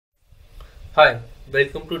Hi,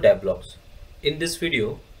 welcome to DappBlocks. In this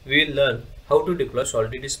video, we will learn how to deploy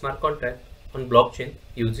solidity smart contract on blockchain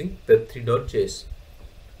using web3.js.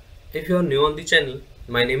 If you are new on the channel,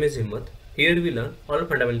 my name is Himmat. Here we learn all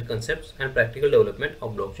fundamental concepts and practical development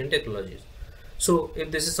of blockchain technologies. So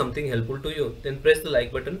if this is something helpful to you, then press the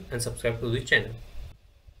like button and subscribe to the channel.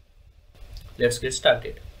 Let's get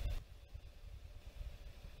started.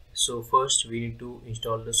 So first we need to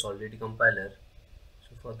install the solidity compiler.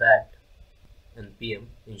 So for that, npm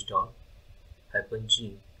install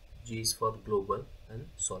 -g. G is for global and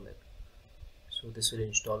solid. So this will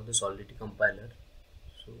install the solidity compiler.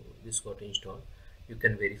 So this got installed. You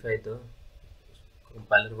can verify the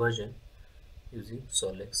compiler version using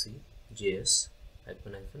solc-js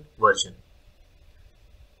 -version.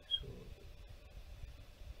 So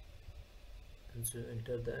once you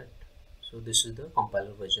enter that, so this is the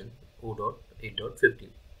compiler version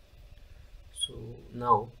 0.8.15. So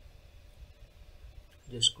now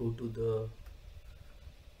just go to the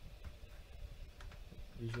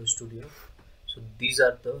Visual Studio. So these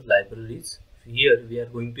are the libraries. Here we are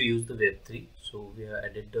going to use the web3, so we have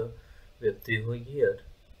added the web3 over here.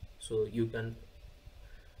 So you can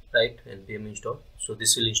write npm install. So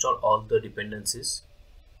this will install all the dependencies.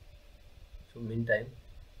 So meantime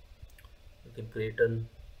you can create a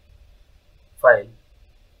file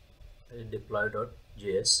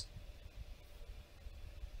deploy.js.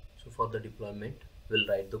 So for the deployment we'll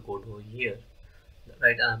write the code over here.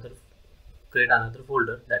 Create another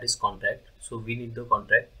folder, that is contract. So we need the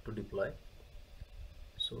contract to deploy.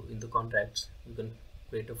 So in the contracts you can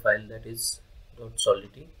create a file that is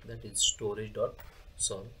 .solidity, that is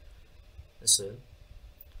storage.sol as well.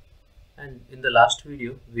 And in the last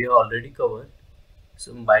video we have already covered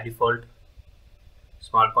some by default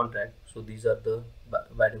smart contract. So these are the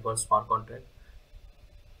by default smart contract.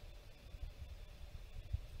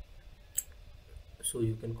 So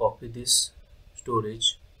you can copy this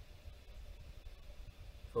storage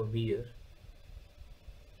from here.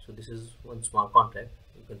 So this is one smart contract,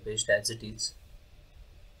 you can paste as it is.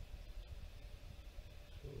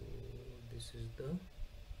 So this is the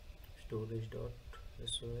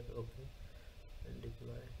storage.sol, okay, and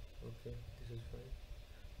deploy, okay, this is fine.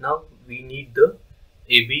 Now we need the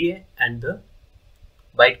ABA and the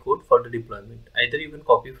bytecode for the deployment. Either you can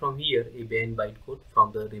copy from here ABA and bytecode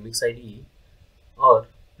from the Remix IDE, or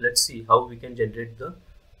let's see how we can generate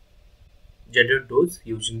those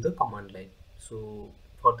using the command line. So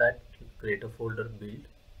for that, create a folder build.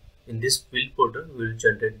 In this build folder we will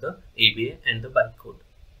generate the ABA and the bytecode.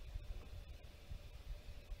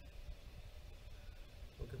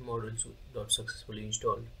 Okay, modules got successfully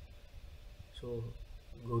installed. So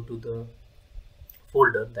go to the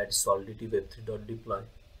folder, that is solidity web3.deploy.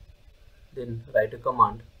 Then write a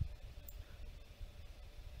command.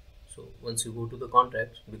 So once you go to the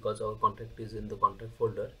contract, because our contract is in the contract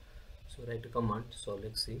folder, so write a command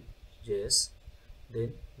solc-js.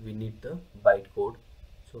 Then we need the bytecode.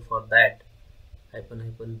 So for that,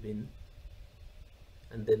 -bin,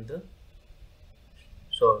 and then the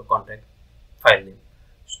contract file name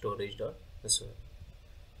storage.sol,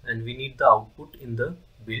 and we need the output in the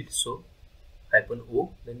build. So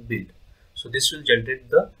 -o, then build. So this will generate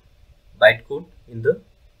the bytecode in the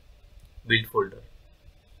build folder.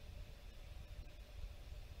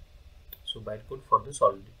 So bytecode for the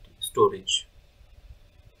solidity storage.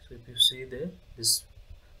 So if you see there, this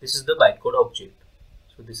is the bytecode object.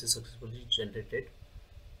 So this is successfully generated.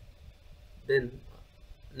 Then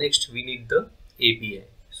next we need the API.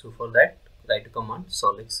 So for that, write a command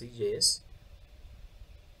solc-js,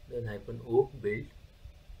 then -o build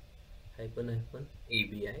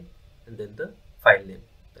 -ABI, and then the file name,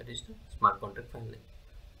 that is the smart contract file name.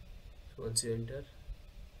 So once you enter,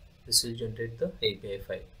 this will generate the API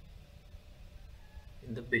file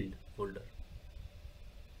in the build folder.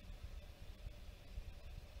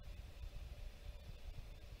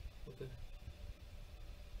 Okay,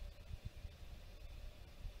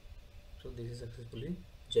 so this is successfully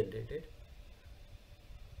generated.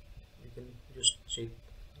 You can just check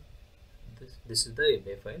this is the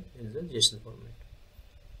API file in the JSON format.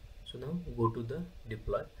 So now go to the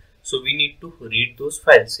deploy. So we need to read those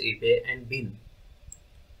files API and bin.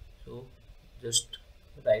 So just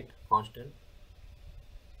write constant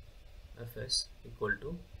fs equal to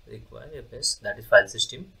require fs, that is file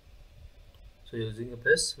system. So using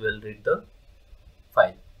fs we'll read the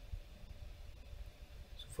file.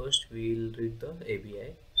 So first we will read the ABI.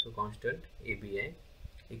 So constant ABI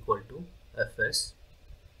equal to fs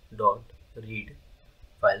dot read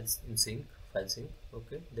files in sync, file sync.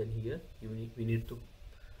 Okay, then here we need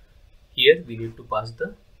to pass the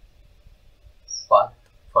path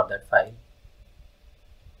for that file.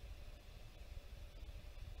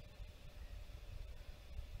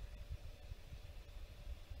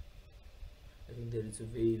 is a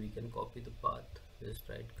way we can copy the path. Just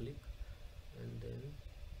right click and then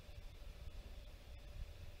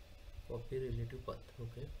copy relative path,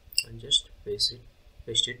 okay, and just paste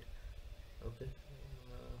it, okay.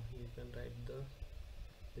 You can write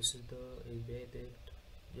this is the ABI that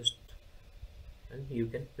just, and you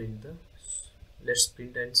can print the, let's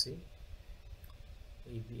print and see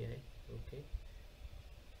ABI, okay.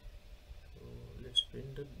 So let's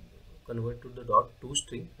print the, convert to the .to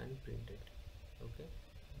string and print it, okay.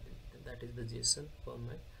 That is the JSON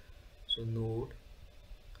format. So node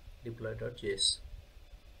deploy.js.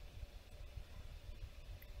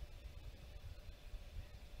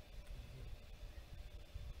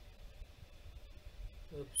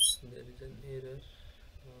 Oops, there is an error.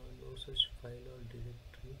 No such file or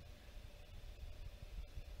directory.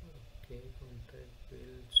 Okay, contract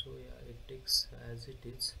build. So yeah, it takes as it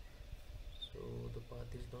is. So the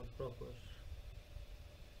path is not proper.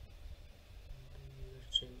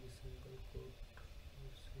 Let's change the single quote.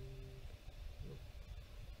 Let's see. No.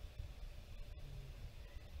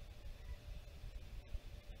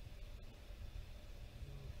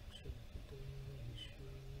 Should be the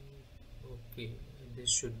issue. Okay, this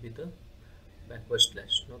should be the backward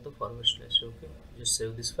slash, not the forward slash, okay. Just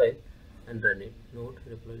save this file and run it. Node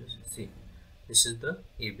reply. See, this is the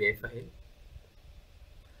ABI file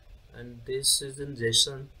and this is in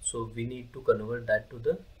JSON, so we need to convert that to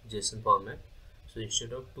the JSON format. So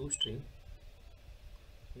instead of to string,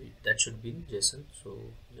 that should be in JSON. So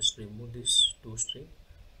just remove this to string,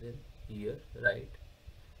 then here write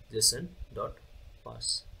JSON dot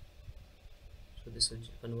pass. So this will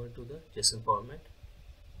convert to the JSON format.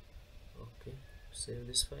 Okay, save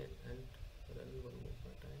this file and run one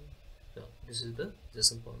more time. So this is the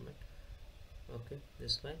JSON format. Okay,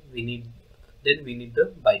 this fine. We need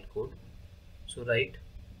the bytecode. So write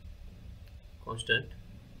constant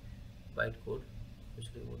bytecode. Let's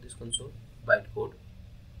remove this console. Bytecode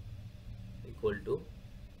equal to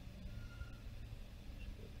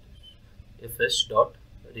fs dot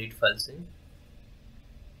read file sync.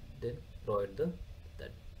 Then provide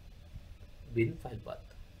that bin file path.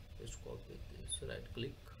 Just copy this, right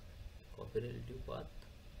click, copy relative path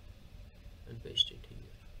and paste it here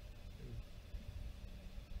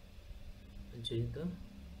and change the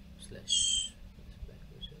slash.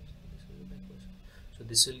 So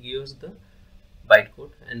this will give us the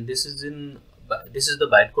bytecode, and this is the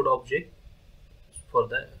bytecode object for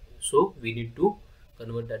the, so we need to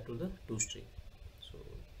convert that to the to string. So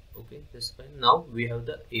okay, that's fine. Now we have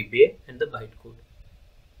the ABI and the bytecode.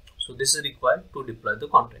 So this is required to deploy the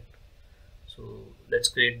contract. So let's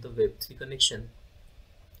create the web3 connection,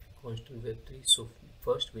 constant web3. So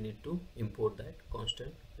first we need to import that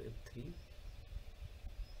constant web3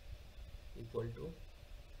 equal to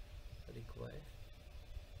require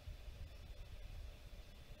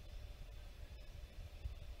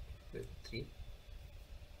web3.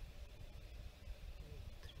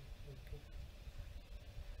 Okay.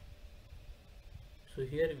 So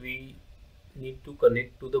here we need to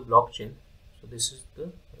connect to the blockchain. So this is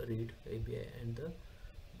the read ABI and the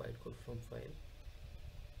bytecode from file.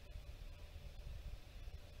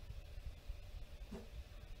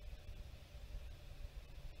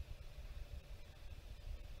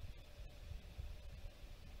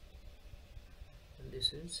 And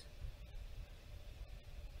this is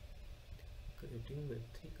creating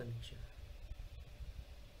web3 connection.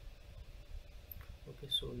 Okay,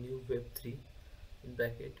 so new web3 in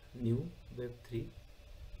bracket, new web3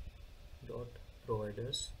 dot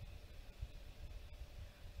providers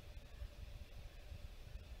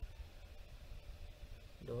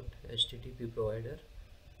dot http provider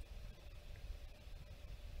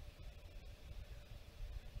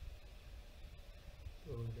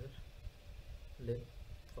then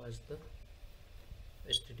pass the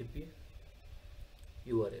http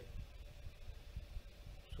URL.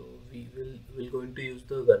 So we will going to use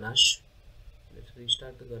the ganache. Let's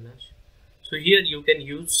restart the ganache. So here you can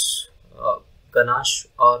use ganache,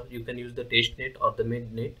 or you can use the testnet or the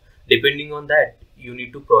mainnet. Depending on that, you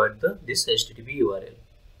need to provide this http URL.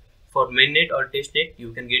 For mainnet or testnet,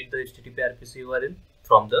 you can get the http RPC URL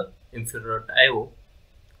from the inferior.io,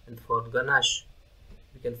 and for ganache,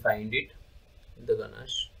 we can find it in the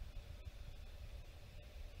ganache.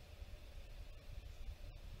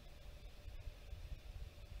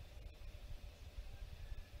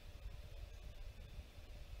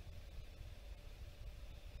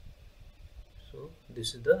 So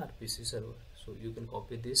this is the RPC server. So you can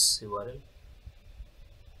copy this URL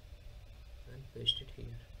and paste it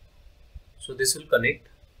here. So this will connect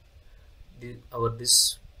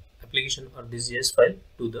this application or this JS file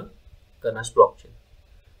to the ganache blockchain.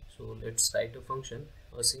 So let's write a function,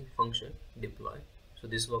 async function deploy. So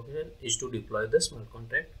this function is to deploy the smart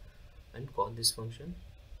contract and call this function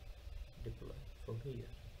deploy from here.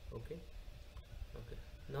 Okay.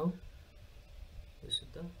 Now this is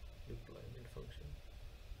the deployment function.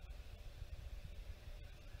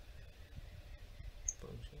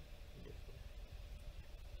 Deploy.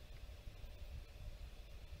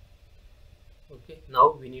 Okay.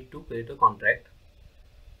 Now we need to create a contract.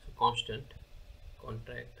 So constant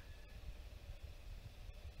contract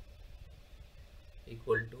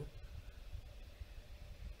equal to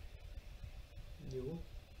new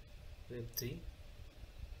web3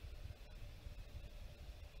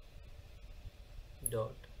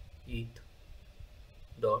 dot eth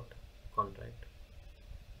dot contract.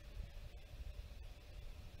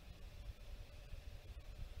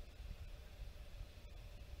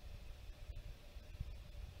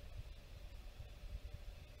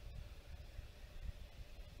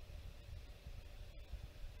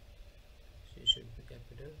 It should be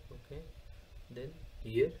capital. Okay. Then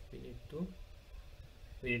here we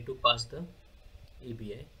need to pass the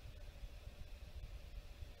ABI.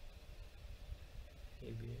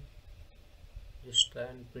 Just try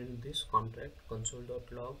and print this contract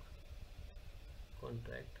console.log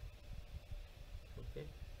contract. Okay,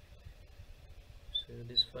 save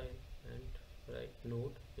this file and write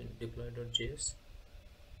node in deploy.js.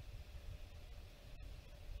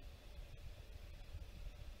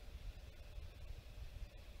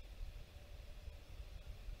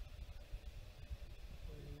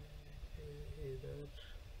 Error,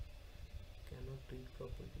 cannot read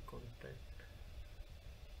property contract.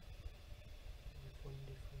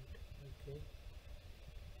 Okay,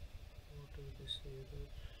 what is this error?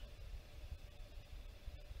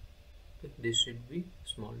 Okay, this should be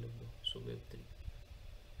small w, so web3.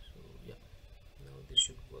 So yeah, now this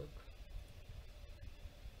should work.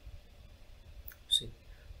 See,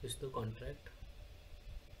 this is the contract.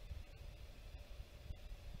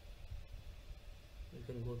 You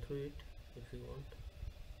can go through it if you want.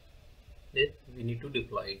 Then we need to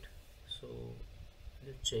deploy it. So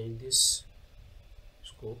let's change this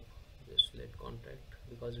scope. Just let contract,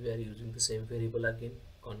 because we are using the same variable again,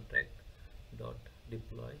 contract dot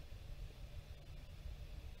deploy,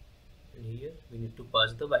 and here we need to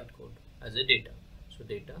pass the bytecode as a data. So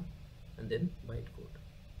data and then bytecode,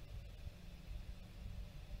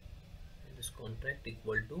 and this contract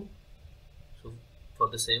equal to, so for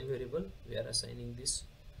the same variable we are assigning this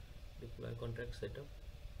deploy contract setup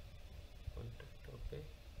contract. Okay,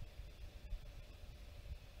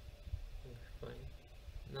 fine.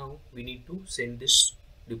 Now we need to send this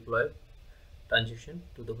deploy transaction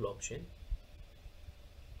to the blockchain.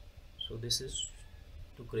 So this is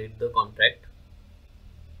to create the contract,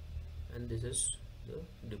 and this is the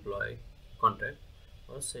deploy contract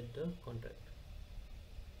or set the contract.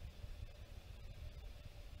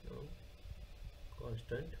 Now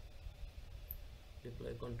constant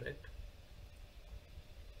deploy contract.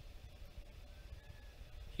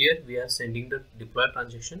 Here we are sending the deploy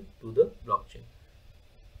transaction to the blockchain.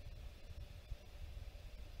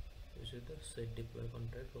 This is the set deploy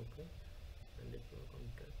contract. Okay, and deploy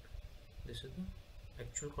contract. This is the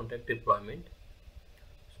actual contract deployment.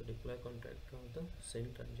 So deploy contract of the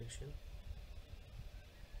send transaction.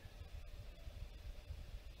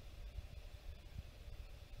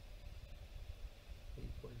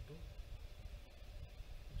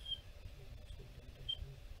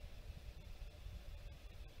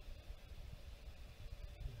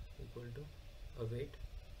 Equal to await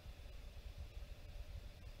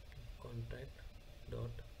contract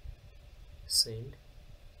dot send,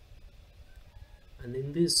 and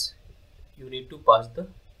in this you need to pass the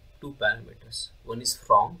two parameters. One is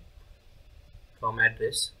from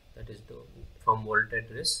address, that is the from vault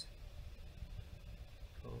address,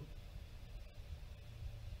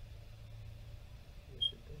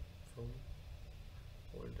 from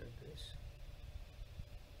vault address,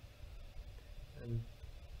 and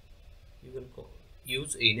you can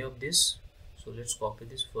use any of this. So let's copy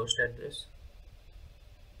this first address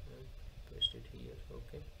and paste it here.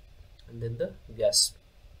 Okay, and then the gas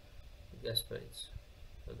price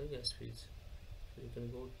or the gas fees. So you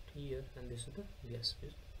can go here, and this is the gas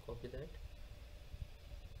fees. Copy that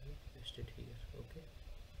and paste it here. Okay,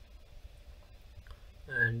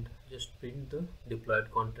 and just print the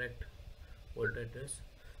deployed contract vault address.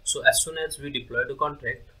 So as soon as we deploy the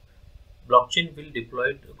contract, blockchain will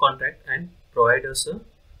deploy the contract and provide us a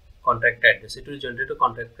contract address. It will generate a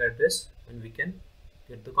contract address, and we can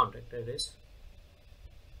get the contract address.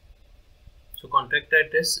 So contract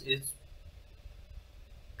address is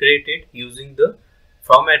created using the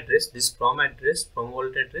from address, this from address, from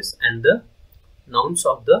vault address, and the nouns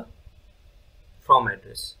of the from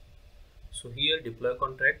address. So here deploy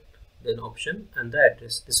contract, then option and the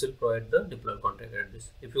address. This will provide the deploy contract address.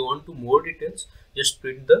 If you want to more details, just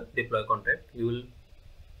print the deploy contract. You will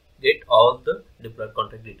get all the deploy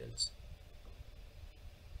contract details.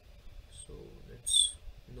 So let's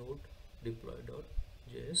node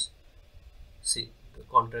deploy.js. See, the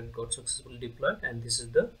contract got successfully deployed, and this is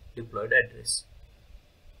the deployed address.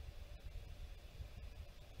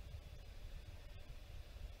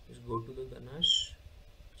 Just go to the ganache,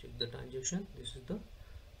 check the transaction. This is the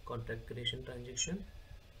contract creation transaction,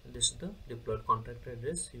 and this is the deployed contract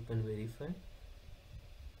address. You can verify.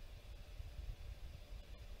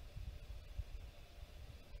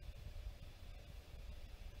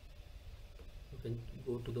 You can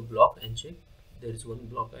go to the block and check. There is one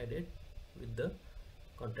block added with the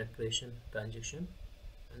contract creation transaction,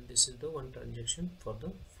 and this is the one transaction for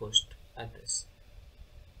the first address.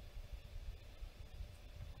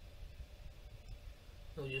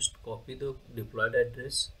 Now just copy the deployed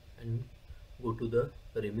address and go to the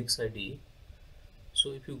remix IDE.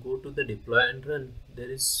 So if you go to the deploy and run, there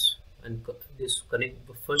is this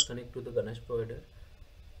first connect to the ganache provider,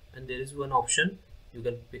 and there is one option. You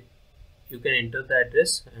can enter the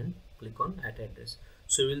address and click on add address.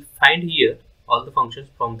 So you will find here all the functions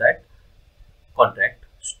from that contract.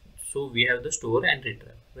 So we have the store and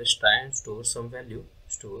retrieve. Let's try and store some value.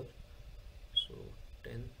 Store, so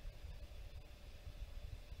 10.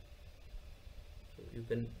 So you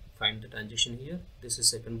can find the transaction here. This is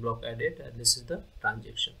second block added, and this is the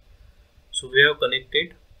transaction. So we have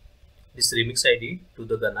connected this remix ID to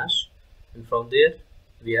the ganache, and from there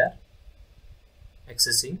we are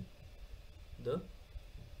accessing the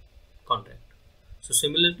contract. So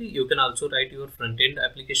similarly, you can also write your front-end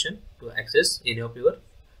application to access any of your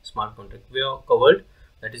smart contract. We have covered,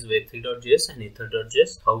 that is web3.js and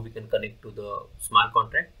ethers.js, how we can connect to the smart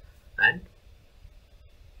contract and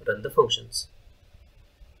run the functions.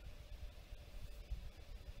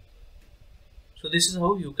 So this is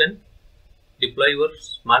how you can deploy your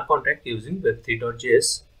smart contract using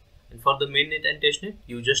web3.js. And for the mainnet and testnet,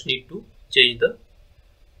 you just need to change the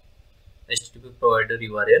HTTP provider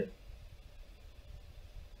URL.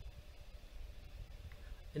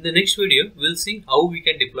 In the next video, we'll see how we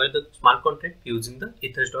can deploy the smart contract using the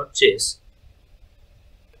ethers.js.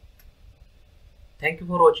 Thank you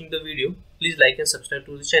for watching the video. Please like and subscribe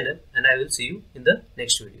to the channel, and I will see you in the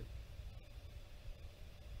next video.